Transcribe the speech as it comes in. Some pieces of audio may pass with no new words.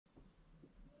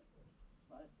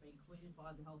been cleared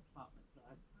by the health department. So. I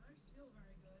don't feel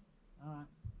very good. Alright.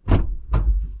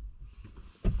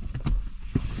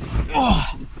 Oh.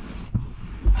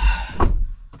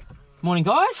 Morning,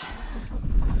 guys.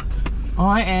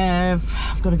 I've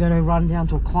got to go to run down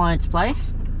to a client's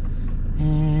place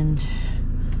and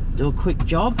do a quick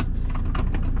job.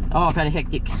 Oh, I've had a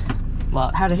hectic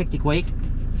week.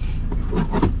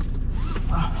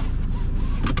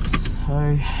 So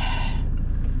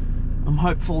I'm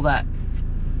hopeful that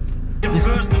this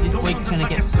week's gonna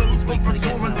get sorry.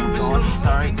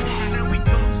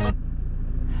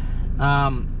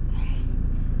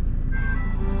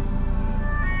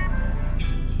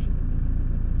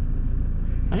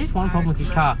 There's one problem with this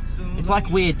car. It's like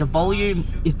weird, the volume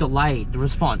is delayed, the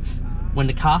response. When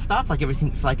the car starts, like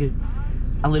everything's like a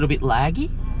little bit laggy.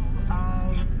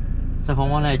 So if I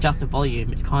want to adjust the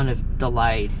volume, it's kind of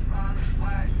delayed.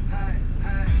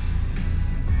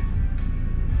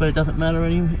 But it doesn't matter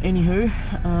anywho.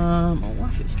 My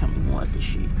wife is coming wide this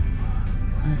year.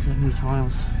 Let's have new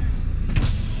tiles.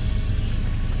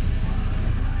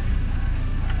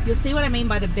 You'll see what I mean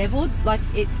by the beveled. Like,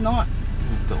 it's not...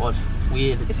 Oh God, it's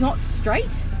weird. It's not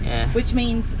straight. Yeah. Which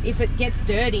means if it gets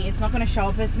dirty, it's not going to show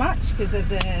up as much because of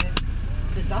the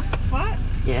dust part.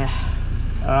 Yeah.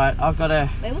 Alright, I've got to...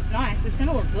 They look nice. It's going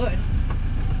to look good.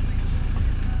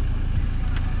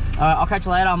 Alright, I'll catch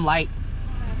you later. I'm late.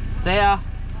 See ya.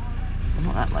 I'm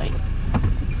not that late.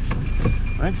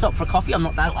 I don't stop for coffee. I'm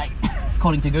not that late,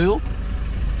 according to Google.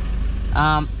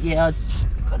 Yeah, I've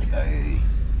got to go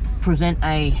present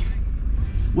a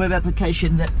web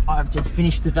application that I've just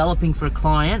finished developing for a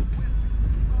client.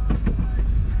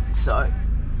 So,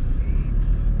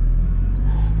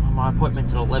 my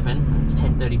appointment's at 11. It's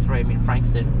 10:33. I'm in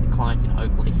Frankston. The client's in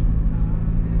Oakley.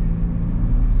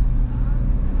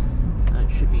 So it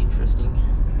should be interesting.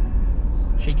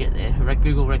 Should get there.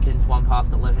 Google reckons 1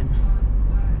 past 11.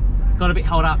 Got a bit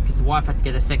held up because the wife had to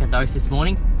get a second dose this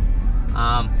morning.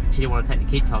 She didn't want to take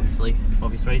the kids, obviously, for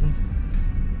obvious reasons.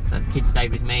 So the kids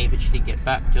stayed with me, but she didn't get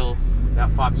back till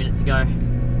about 5 minutes ago. And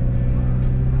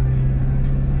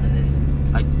then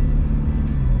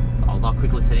I was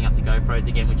quickly setting up the GoPros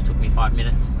again, which took me 5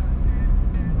 minutes.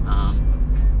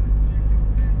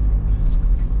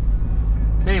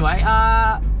 Anyway,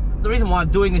 the reason why I'm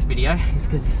doing this video is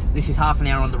because this is half an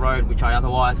hour on the road, which I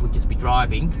otherwise would just be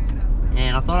driving.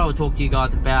 And I thought I would talk to you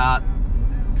guys about,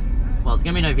 well, there's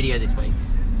going to be no video this week,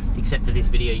 except for this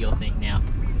video you're seeing now.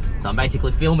 So I'm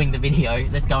basically filming the video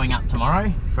that's going up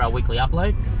tomorrow for our weekly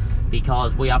upload,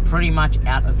 because we are pretty much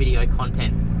out of video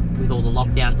content with all the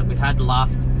lockdowns that we've had the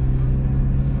last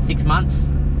 6 months.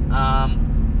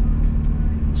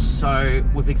 So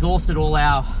we've exhausted all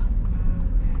our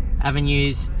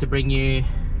avenues to bring you,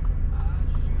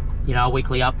 a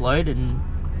weekly upload, and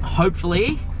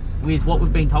hopefully with what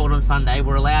we've been told on Sunday,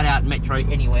 we're allowed out Metro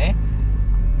anywhere.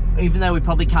 Even though we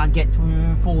probably can't get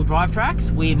to full drive tracks,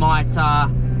 we might go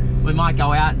out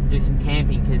and do some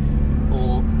camping,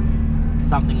 or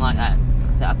something like that.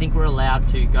 So I think we're allowed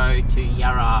to go to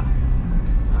Yarra,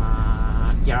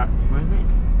 where is it?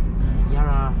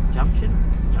 Yarra Junction?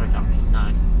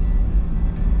 No.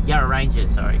 Yarra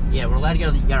Ranges, sorry. Yeah, we're allowed to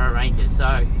go to the Yarra Ranges.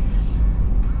 So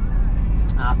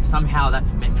somehow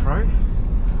that's Metro,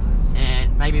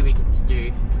 and maybe we could just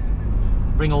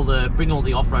bring all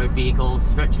the off-road vehicles,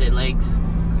 stretch their legs,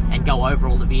 and go over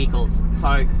all the vehicles.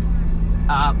 So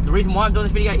the reason why I'm doing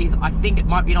this video is I think it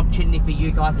might be an opportunity for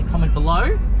you guys to comment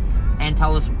below and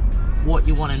tell us what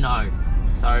you want to know.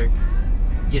 So,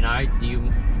 do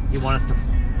you want us to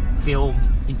film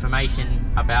information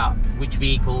about which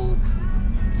vehicle?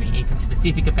 I mean, anything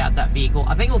specific about that vehicle?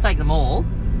 I think we'll take them all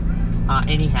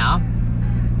anyhow,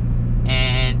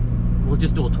 and we'll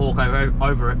just do a talk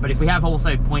over it. But if we have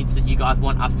also points that you guys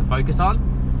want us to focus on,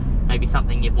 maybe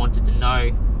something you've wanted to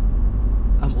know,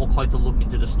 or closer look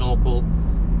into the snorkel,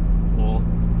 or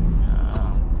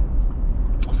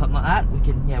something like that, we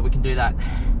can do that.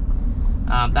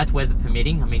 That's weather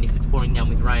permitting. I mean, if it's pouring down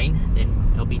with rain, then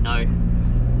there'll be no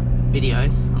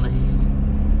videos unless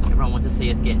everyone wants to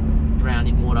see us get drowned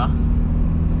in water.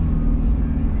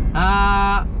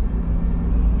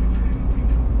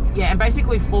 Yeah, and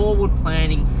basically forward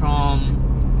planning from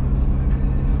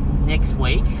next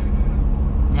week.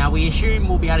 Now we assume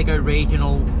we'll be able to go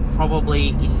regional probably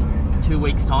in 2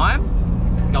 weeks' time,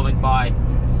 going by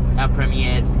our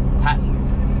Premier's pattern.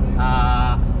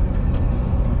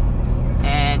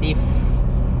 And if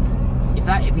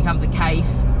that becomes a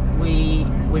case, we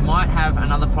might have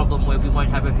another problem where we won't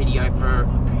have another video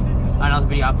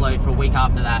upload for a week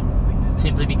after that,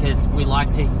 simply because we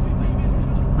like to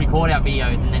record our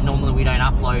videos and then normally we don't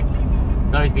upload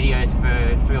those videos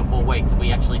for 3 or 4 weeks.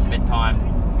 We actually spent time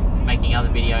making other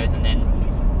videos, and then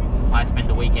I spend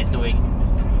the weekend doing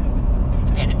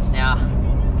edits. Now,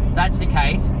 if that's the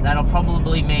case, that'll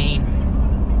probably mean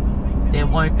there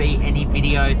won't be any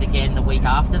videos again the week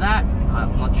after that.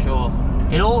 I'm not sure.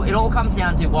 It all comes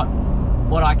down to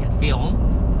what I can film.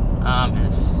 And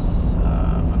it's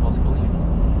my boss calling me.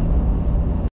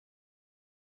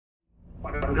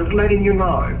 I'm just letting you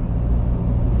know.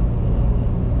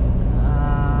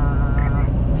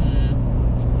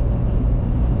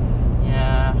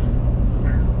 Yeah,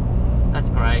 that's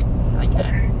great.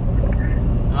 Okay.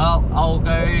 Well, I'll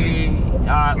go.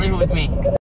 Alright, leave it with me.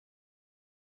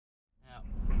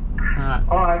 Yeah.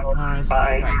 Alright.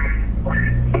 Bye.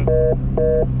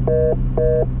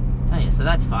 Oh yeah, so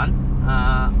that's fun.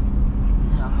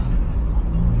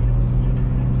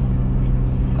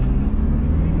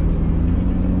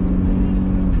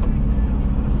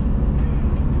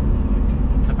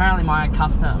 So apparently my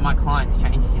client's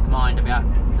changed his mind about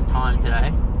the time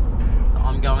today. So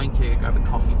I'm going to grab a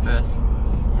coffee first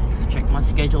and just check my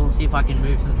schedule and see if I can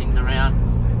move some things around.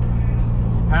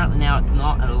 So apparently now it's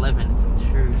not at 11, it's at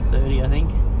 2:30 I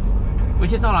think.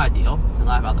 Which is not ideal, because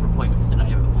I have other appointments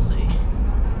today, but we'll see.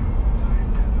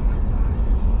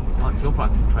 God, fuel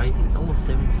prices are crazy.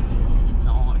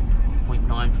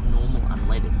 $1.79.9 from normal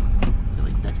unleaded. So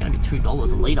that's going to be $2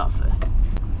 a litre for...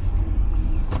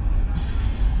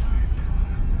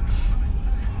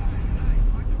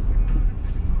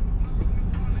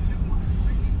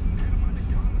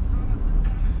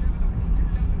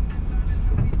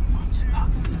 Just park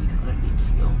it because I don't need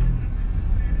fuel.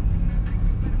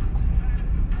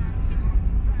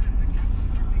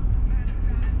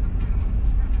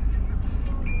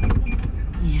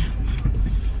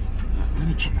 Let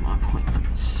me check my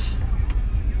appointments.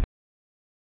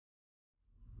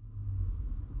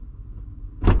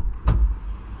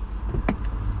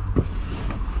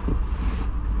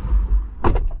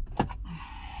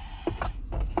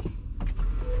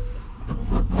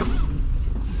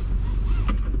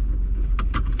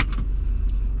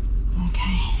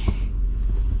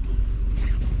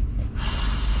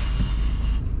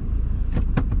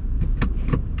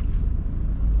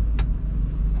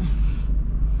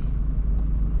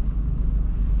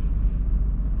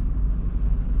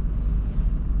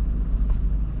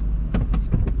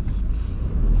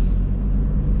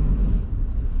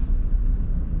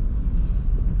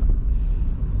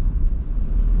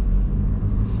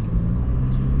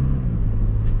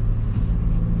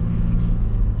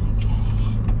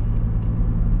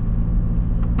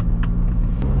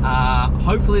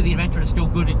 Hopefully the adventure is still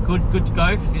good to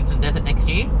go for Simpson Desert next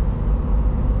year.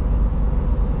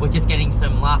 We're just getting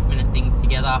some last minute things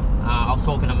together. I was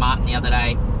talking to Martin the other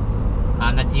day,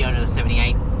 and that's the owner of the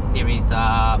 78 series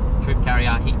troop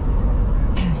carrier.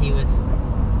 He was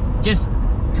just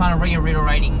kind of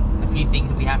reiterating a few things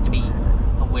that we have to be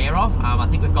aware of. I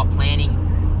think we've got planning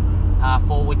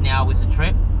forward now with the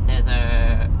trip. There's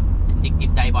a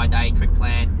addictive day-by-day trip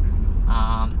plan,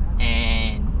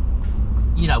 and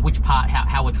you know which part,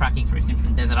 how we're tracking through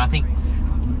Simpson Desert. I think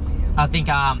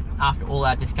after all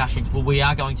our discussions, well, we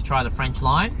are going to try the French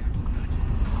line,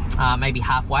 maybe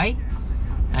halfway,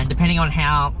 and depending on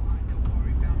how,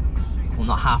 well,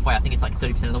 not halfway, I think it's like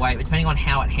 30% of the way, but depending on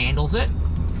how it handles it,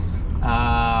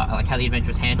 like how the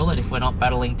adventurers handle it, if we're not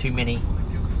battling too many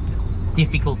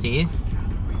difficulties,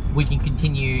 we can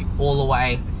continue all the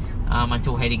way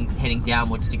until heading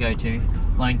downwards to go to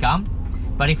Lone Gum.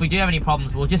 But if we do have any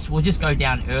problems, we'll just go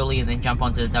down early and then jump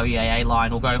onto the WAA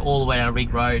line, or go all the way down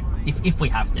Rig Road if we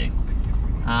have to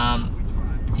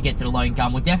get to the Lone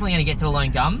Gum. We're definitely going to get to the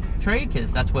Lone Gum tree,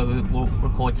 because that's where we'll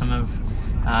record some of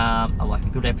like a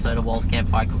good episode of Walls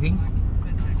Campfire Cooking.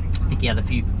 I think he had a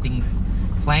few things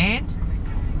planned,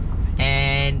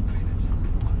 and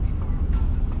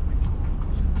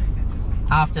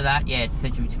after that, yeah, it's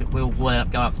essentially we'll go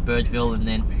up to Birdsville and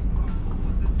then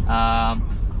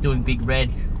doing Big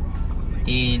Red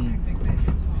in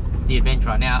the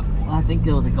Adventurer. Now, I think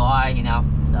there was a guy in our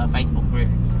Facebook group,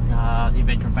 the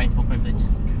Adventurer Facebook group, that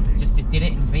just did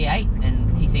it in V8,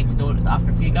 and he seemed to do it after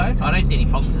a few goes. So I don't see any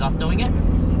problems with us doing it,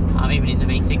 even in the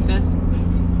V6s.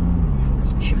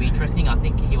 It should be interesting. I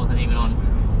think he wasn't even on,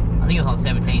 I think it was on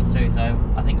 17s too, so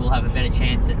I think we'll have a better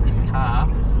chance at this car,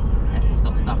 as he's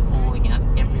got stuff falling out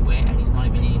everywhere and he's not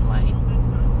even in his lane.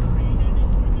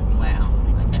 Wow,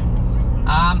 okay.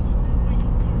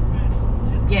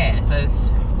 Yeah, so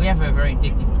we have a very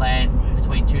addictive plan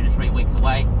between 2 to 3 weeks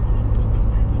away.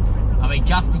 I mean,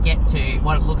 just to get to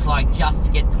what it looks like, just to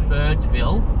get to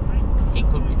Birdsville,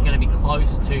 it's going to be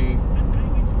close to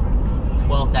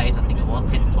 12 days, I think it was,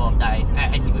 10 to 12 days.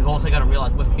 And we've also got to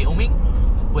realise we're filming.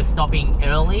 We're stopping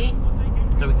early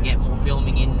so we can get more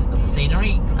filming in of the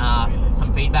scenery.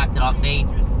 Some feedback that I've seen,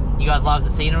 you guys love the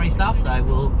scenery stuff, so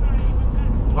we'll,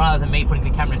 rather than me putting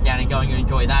the cameras down and going and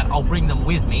enjoy that, I'll bring them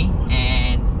with me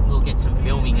and we'll get some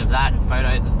filming of that,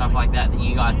 photos and stuff like that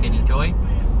you guys can enjoy.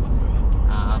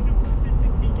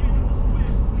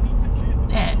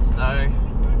 Yeah, so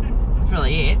that's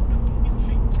really it.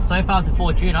 So far, the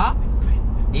Fortuner,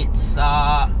 it's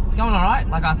going alright.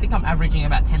 Like, I think I'm averaging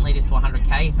about 10 litres to 100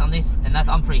 k's on this, and that's,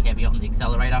 I'm pretty heavy on the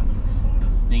accelerator.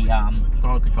 The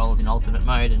throttle control is in ultimate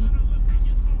mode, and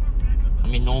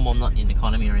I'm in normal, I'm not in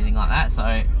economy or anything like that, so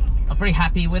I'm pretty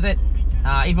happy with it.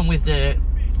 Even with the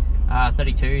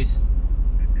 32s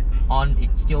on, it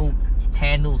still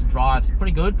handles, drives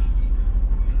pretty good.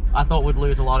 I thought we'd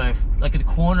lose a lot of, like, the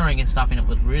cornering and stuff in it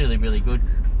was really, really good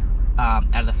out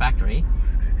of the factory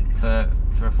for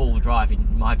a four-wheel drive,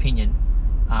 in my opinion,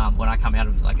 when I come out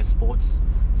of like a sports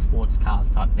cars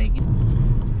type thing.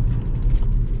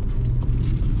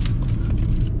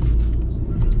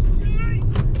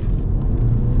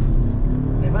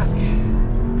 Hey, mask.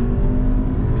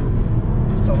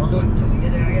 Just hold on to it until we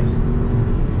get there, I guess.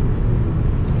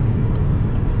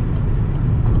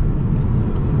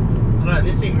 I know,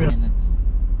 this thing really... And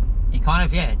it kind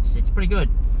of, yeah, it's pretty good.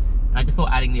 And I just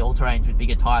thought adding the all-terrains with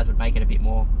bigger tyres would make it a bit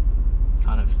more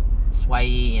kind of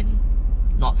swayy and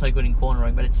not so good in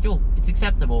cornering, but it's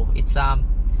acceptable. It's not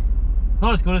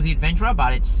as good as the Adventurer,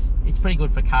 but it's pretty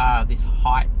good for a car of this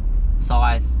height,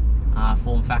 size,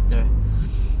 form factor.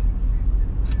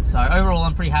 So overall,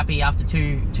 I'm pretty happy after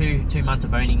two months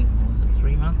of owning, was it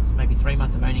 3 months? Maybe 3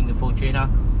 months of owning the Fortuner.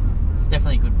 It's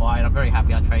definitely a good buy, and I'm very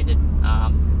happy I traded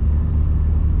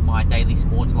my daily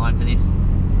sports line for this.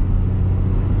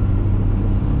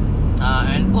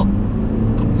 And look,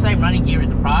 same running gear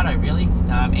as a Prado, really,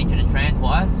 engine and trans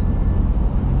wise,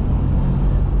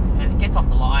 and it gets off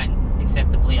the line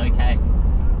acceptably okay.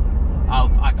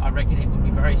 I reckon it would be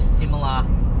very similar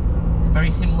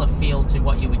feel to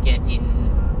what you would get in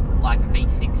like a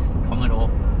V6 Commodore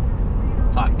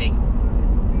type thing,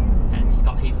 and it's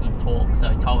got heaps more torque,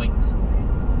 so towing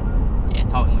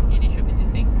wouldn't be an issue with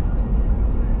this thing.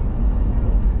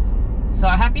 So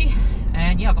happy,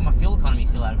 and yeah, I've got my fuel economy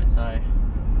still out of it, so I'm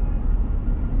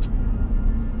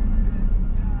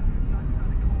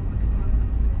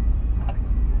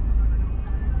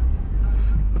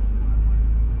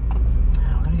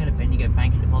gonna go to Bendigo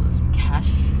Bank and deposit some cash.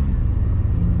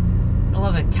 I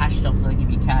love those cash stops, they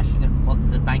give you cash, you gotta deposit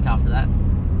to the bank after that.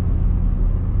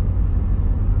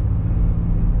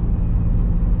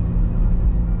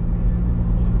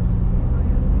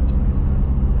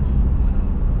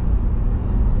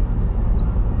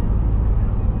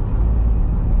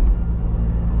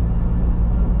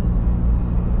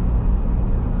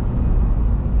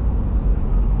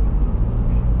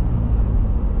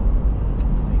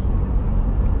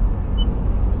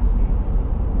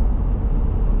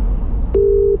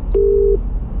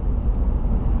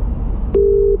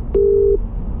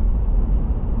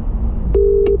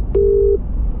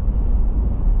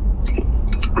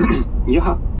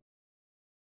 Yeah. Okay,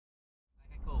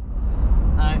 cool.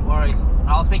 No worries.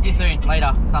 I'll speak to you soon,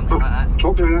 later, something like that.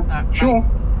 Talk to you. Sure.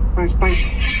 Thanks.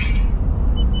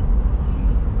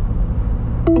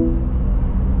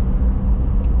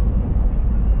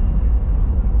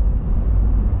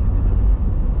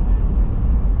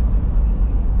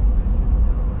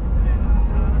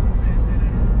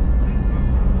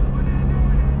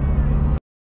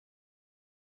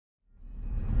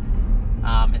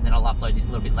 And then I'll upload this a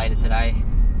little bit later today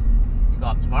to go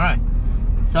up tomorrow.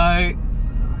 So,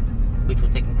 which will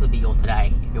technically be your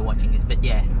today if you're watching this, but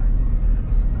yeah.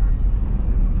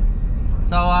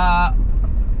 So,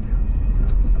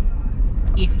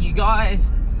 if you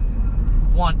guys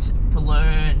want to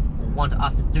learn or want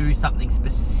us to do something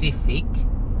specific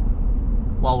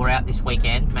while we're out this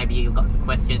weekend, maybe you've got some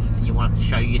questions and you want us to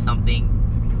show you something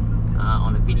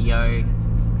on a video,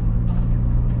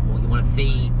 or you want to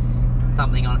see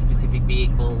something on a specific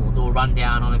vehicle, or do a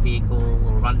rundown on a vehicle,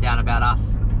 or a rundown about us,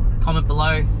 comment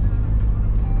below.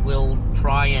 We'll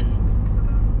try and,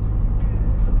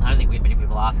 I don't think we have many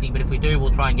people asking, but if we do,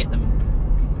 we'll try and get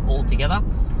them all together,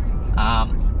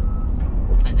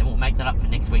 and then we'll make that up for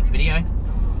next week's video.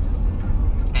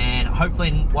 And hopefully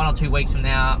in 1 or 2 weeks from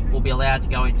now, we'll be allowed to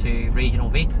go into regional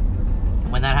Vic,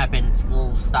 and when that happens,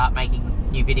 we'll start making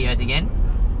new videos again.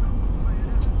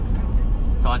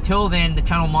 So until then, the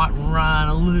channel might run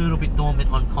a little bit dormant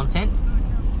on content,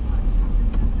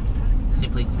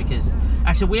 simply just because,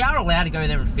 actually we are allowed to go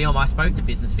there and film. I spoke to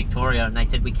Business Victoria and they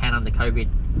said we can under COVID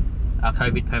our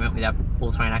COVID permit with our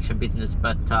all-terrain action business,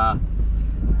 but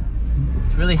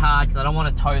it's really hard because I don't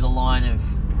want to toe the line of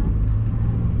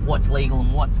what's legal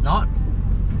and what's not.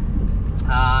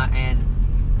 And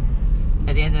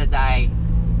at the end of the day,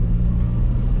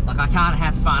 like, I can't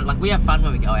have fun. Like, we have fun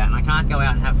when we go out, and I can't go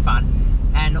out and have fun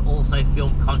and also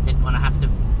film content when I have to,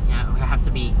 you know, I have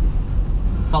to be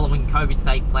following COVID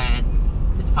safe plan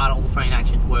that's part of All Terrain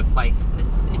Action's workplace.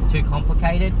 It's too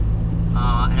complicated,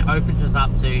 and it opens us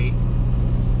up to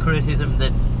criticism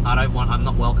that I'm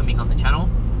not welcoming on the channel.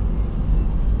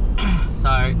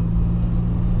 So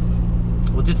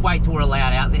we'll just wait till we're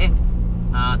allowed out there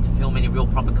to film any real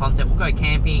proper content. We'll go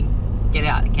camping, get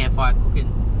out a campfire cooking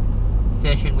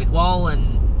session with Wal,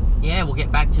 and yeah, we'll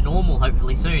get back to normal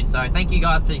hopefully soon. So thank you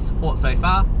guys for your support so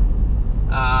far.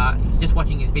 If you're just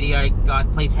watching this video, guys,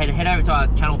 please head over to our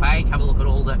channel page, have a look at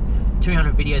all the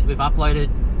 200 videos we've uploaded,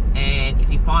 and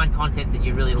if you find content that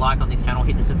you really like on this channel,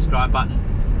 hit the subscribe button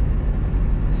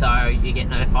so you get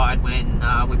notified when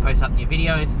we post up new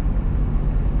videos.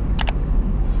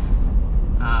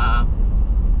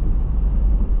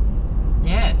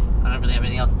 Yeah, I don't really have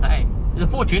anything else to say. The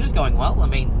Fortuna's going well. I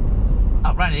mean,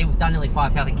 I've run it in, we've done nearly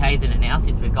 5,000 Ks in it now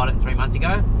since we've got it 3 months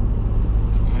ago.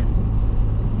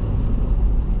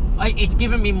 And it's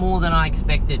given me more than I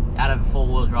expected out of a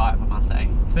four-wheel drive, I must say.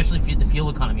 Especially for the fuel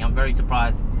economy. I'm very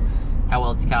surprised how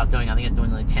well this car's doing. I think it's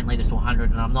doing only 10 litres to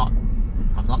 100, and I'm not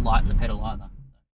lighting the pedal either.